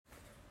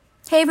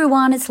Hey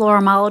everyone, it's Laura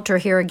Molitor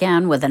here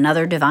again with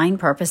another Divine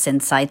Purpose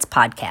Insights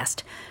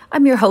podcast.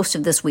 I'm your host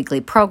of this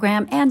weekly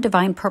program and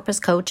Divine Purpose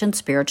coach and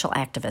spiritual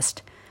activist.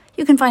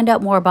 You can find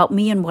out more about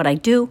me and what I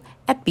do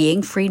at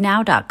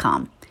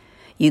beingfreenow.com.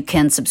 You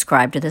can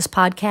subscribe to this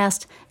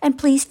podcast and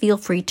please feel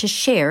free to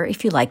share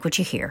if you like what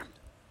you hear.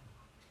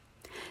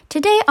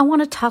 Today I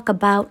want to talk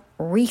about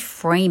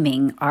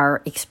reframing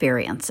our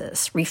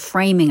experiences,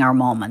 reframing our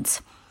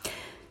moments.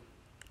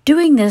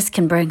 Doing this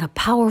can bring a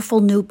powerful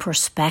new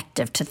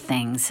perspective to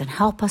things and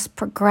help us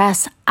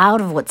progress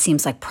out of what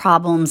seems like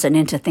problems and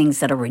into things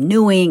that are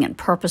renewing and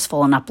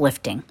purposeful and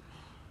uplifting.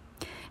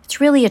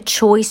 It's really a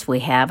choice we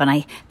have, and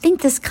I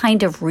think this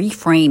kind of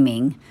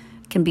reframing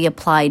can be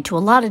applied to a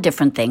lot of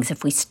different things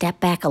if we step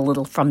back a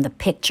little from the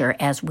picture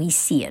as we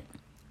see it.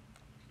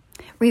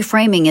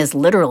 Reframing is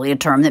literally a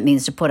term that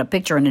means to put a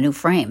picture in a new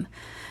frame,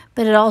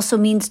 but it also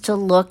means to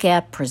look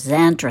at,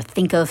 present, or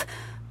think of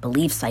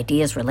beliefs,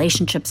 ideas,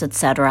 relationships,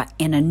 etc.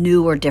 in a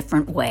new or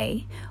different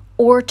way,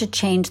 or to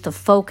change the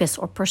focus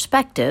or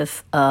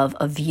perspective of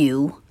a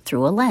view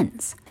through a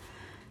lens.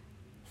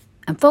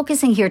 I'm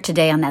focusing here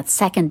today on that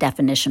second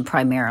definition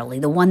primarily,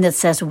 the one that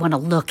says we want to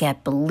look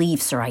at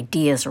beliefs or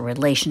ideas or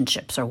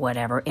relationships or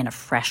whatever in a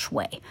fresh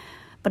way.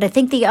 But I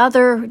think the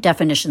other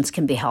definitions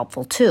can be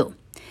helpful too.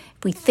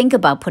 If we think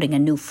about putting a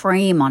new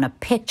frame on a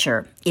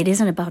picture, it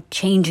isn't about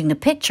changing the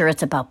picture,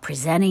 it's about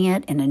presenting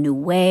it in a new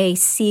way,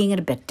 seeing it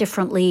a bit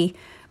differently,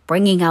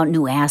 bringing out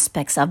new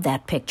aspects of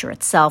that picture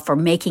itself, or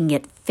making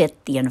it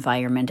fit the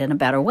environment in a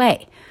better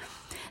way.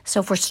 So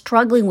if we're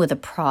struggling with a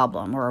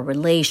problem or a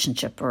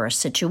relationship or a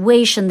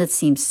situation that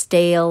seems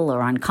stale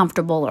or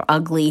uncomfortable or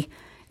ugly,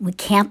 we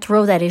can't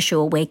throw that issue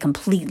away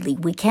completely.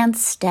 We can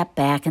step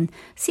back and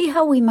see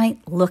how we might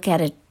look at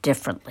it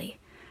differently.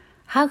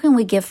 How can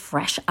we give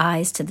fresh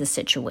eyes to the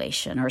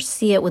situation or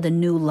see it with a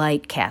new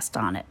light cast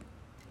on it?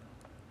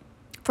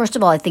 First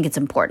of all, I think it's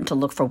important to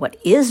look for what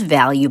is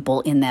valuable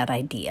in that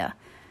idea.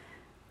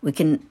 We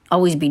can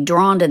always be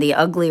drawn to the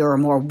ugly or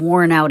more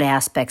worn out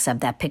aspects of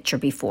that picture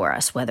before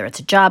us, whether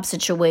it's a job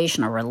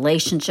situation, a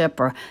relationship,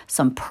 or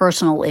some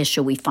personal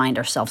issue we find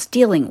ourselves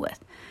dealing with.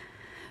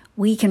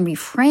 We can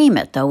reframe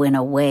it, though, in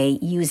a way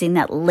using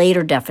that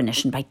later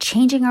definition by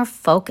changing our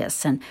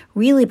focus and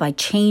really by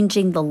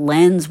changing the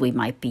lens we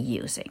might be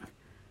using.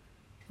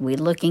 We're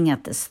looking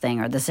at this thing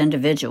or this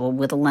individual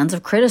with a lens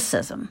of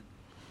criticism.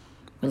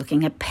 We're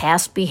looking at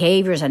past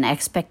behaviors and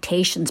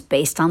expectations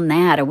based on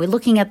that. Are we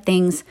looking at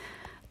things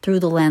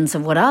through the lens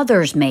of what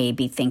others may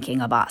be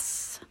thinking of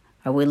us?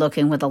 Are we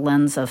looking with a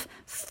lens of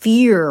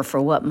fear for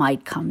what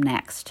might come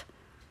next?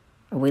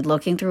 Are we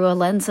looking through a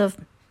lens of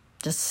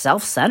just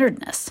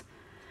self-centeredness?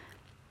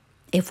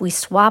 If we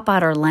swap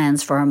out our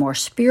lens for a more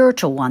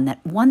spiritual one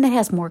that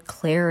has more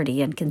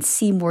clarity and can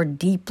see more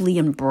deeply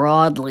and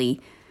broadly,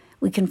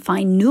 we can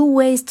find new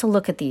ways to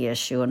look at the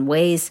issue and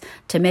ways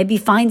to maybe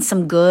find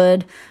some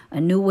good,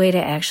 a new way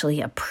to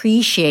actually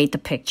appreciate the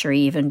picture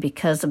even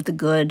because of the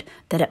good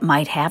that it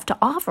might have to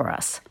offer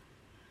us.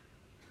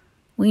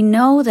 We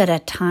know that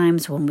at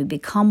times when we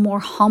become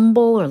more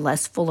humble or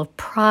less full of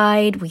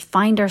pride, we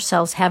find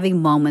ourselves having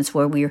moments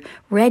where we're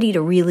ready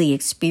to really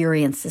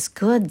experience this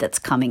good that's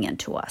coming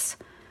into us.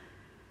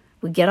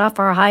 We get off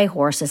our high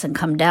horses and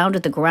come down to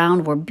the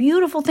ground where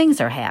beautiful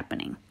things are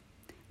happening.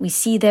 We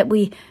see that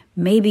we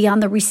may be on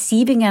the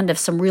receiving end of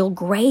some real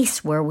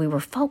grace where we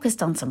were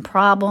focused on some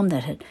problem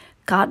that had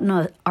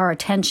gotten our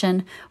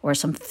attention or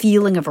some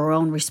feeling of our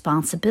own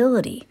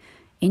responsibility.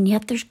 And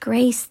yet there's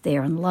grace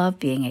there and love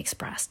being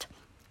expressed.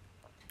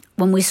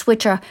 When we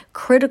switch our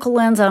critical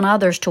lens on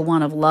others to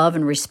one of love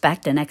and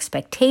respect and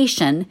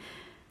expectation,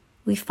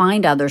 we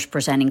find others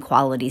presenting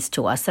qualities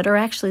to us that are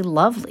actually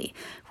lovely.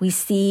 We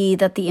see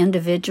that the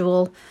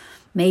individual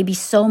may be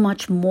so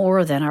much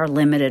more than our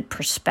limited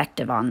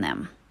perspective on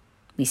them.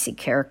 We see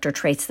character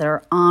traits that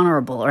are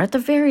honorable or at the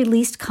very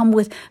least come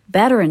with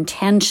better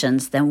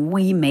intentions than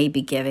we may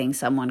be giving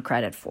someone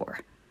credit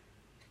for.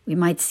 We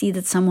might see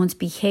that someone's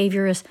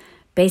behavior is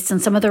based on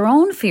some of their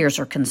own fears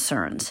or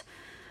concerns,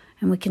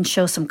 and we can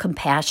show some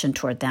compassion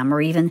toward them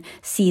or even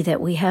see that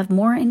we have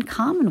more in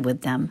common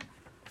with them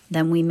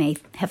than we may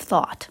have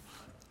thought.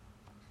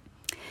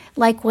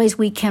 Likewise,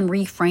 we can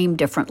reframe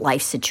different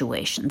life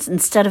situations.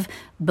 Instead of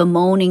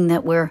bemoaning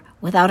that we're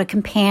without a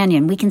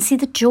companion, we can see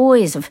the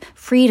joys of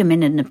freedom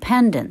and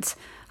independence,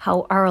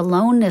 how our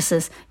aloneness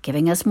is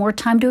giving us more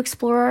time to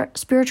explore our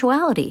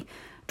spirituality,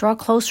 draw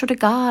closer to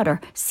God,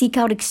 or seek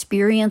out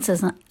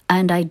experiences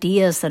and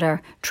ideas that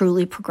are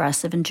truly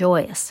progressive and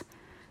joyous.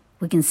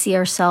 We can see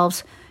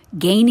ourselves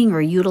gaining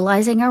or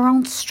utilizing our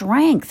own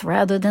strength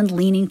rather than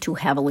leaning too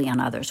heavily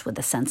on others with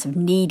a sense of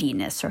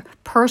neediness or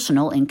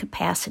personal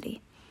incapacity.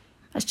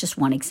 That's just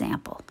one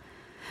example.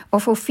 Or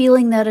if we're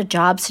feeling that a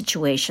job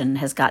situation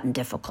has gotten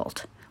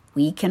difficult,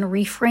 we can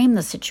reframe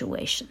the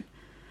situation.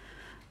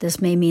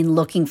 This may mean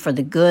looking for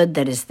the good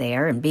that is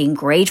there and being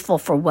grateful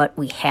for what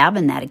we have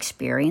in that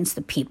experience,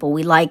 the people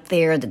we like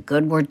there, the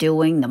good we're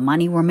doing, the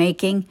money we're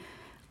making.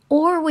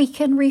 Or we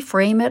can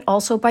reframe it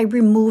also by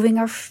removing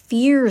our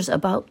fears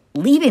about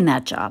leaving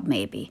that job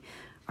maybe,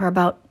 or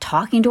about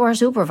talking to our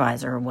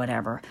supervisor or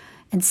whatever,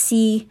 and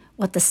see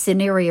what the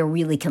scenario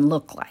really can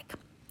look like.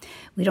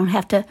 We don't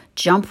have to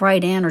jump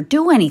right in or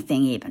do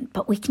anything even,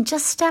 but we can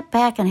just step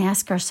back and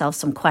ask ourselves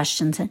some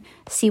questions and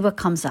see what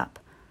comes up.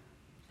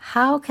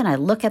 How can I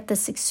look at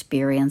this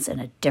experience in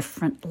a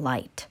different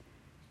light?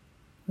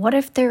 What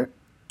if there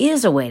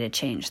is a way to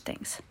change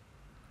things?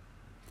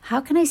 How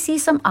can I see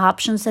some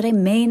options that I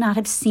may not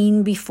have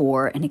seen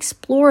before and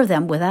explore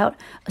them without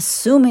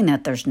assuming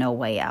that there's no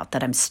way out,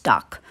 that I'm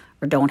stuck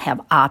or don't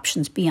have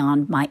options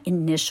beyond my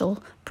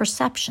initial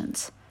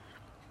perceptions?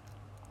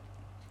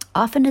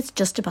 Often it's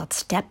just about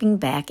stepping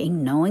back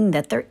and knowing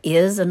that there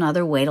is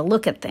another way to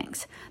look at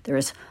things. There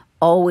is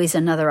always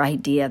another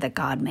idea that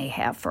God may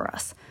have for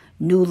us,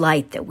 new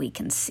light that we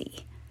can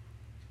see.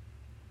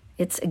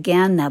 It's,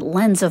 again, that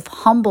lens of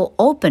humble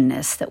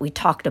openness that we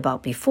talked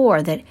about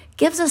before that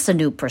gives us a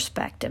new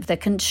perspective,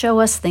 that can show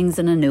us things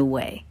in a new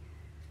way.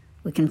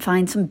 We can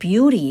find some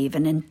beauty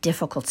even in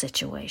difficult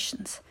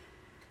situations,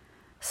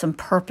 some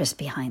purpose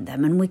behind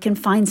them, and we can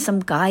find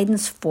some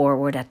guidance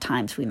forward at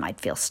times we might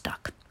feel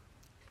stuck.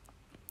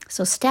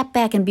 So step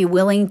back and be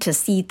willing to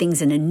see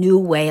things in a new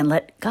way and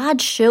let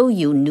God show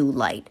you new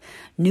light,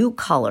 new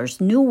colors,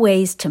 new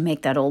ways to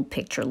make that old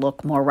picture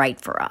look more right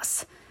for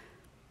us.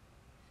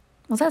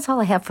 Well, that's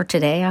all I have for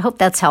today. I hope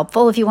that's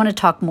helpful. If you want to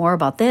talk more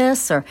about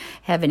this or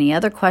have any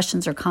other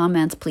questions or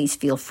comments, please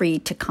feel free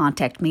to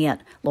contact me at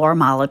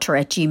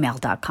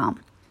lauramolitor@gmail.com.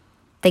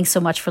 Thanks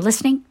so much for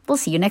listening. We'll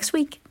see you next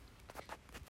week.